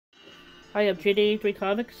Hi, I'm JD3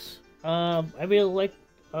 Comics. I really like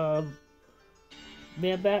um,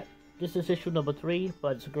 Manbat. This is issue number 3,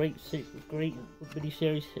 but it's a great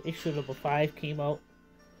miniseries. Issue number 5 came out.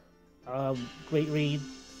 Great read.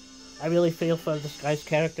 I really feel for this guy's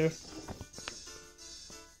character.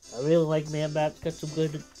 I really like Manbat. It's got some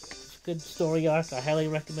good story arc. I highly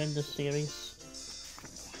recommend this series.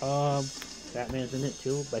 Um, Batman's in it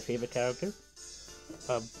too. My favorite character.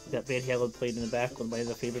 That band Halo played in the back. One of my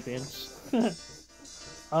other favorite bands.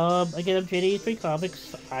 Again, I'm JD3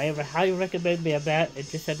 Comics. I highly recommend Manbat. It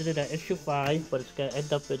just ended at issue 5, but it's gonna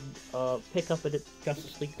end up in, pick up in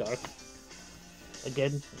Justice League Dark.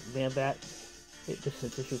 Again, Manbat. This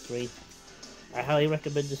is issue 3. I highly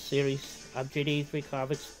recommend this series. I'm JD3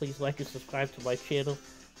 Comics. Please like and subscribe to my channel.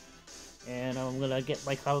 And I'm gonna get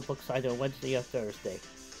my comic books either Wednesday or Thursday.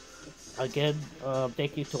 Again,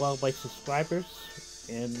 thank you to all my subscribers.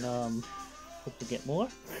 And, hope to get more.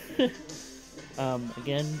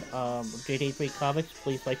 Again, JD3 Comics,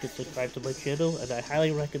 please like and subscribe to my channel, and I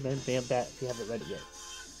highly recommend Manbat if you haven't read it yet.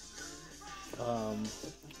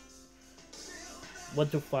 1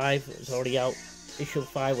 through 5 is already out. Issue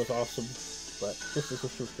 5 was awesome, but this is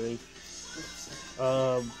issue 3.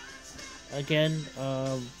 Again,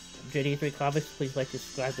 JD3 Comics, please like and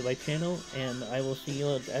subscribe to my channel, and I will see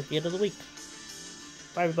you at the end of the week.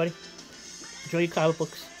 Bye, everybody. Enjoy your comic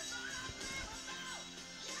books.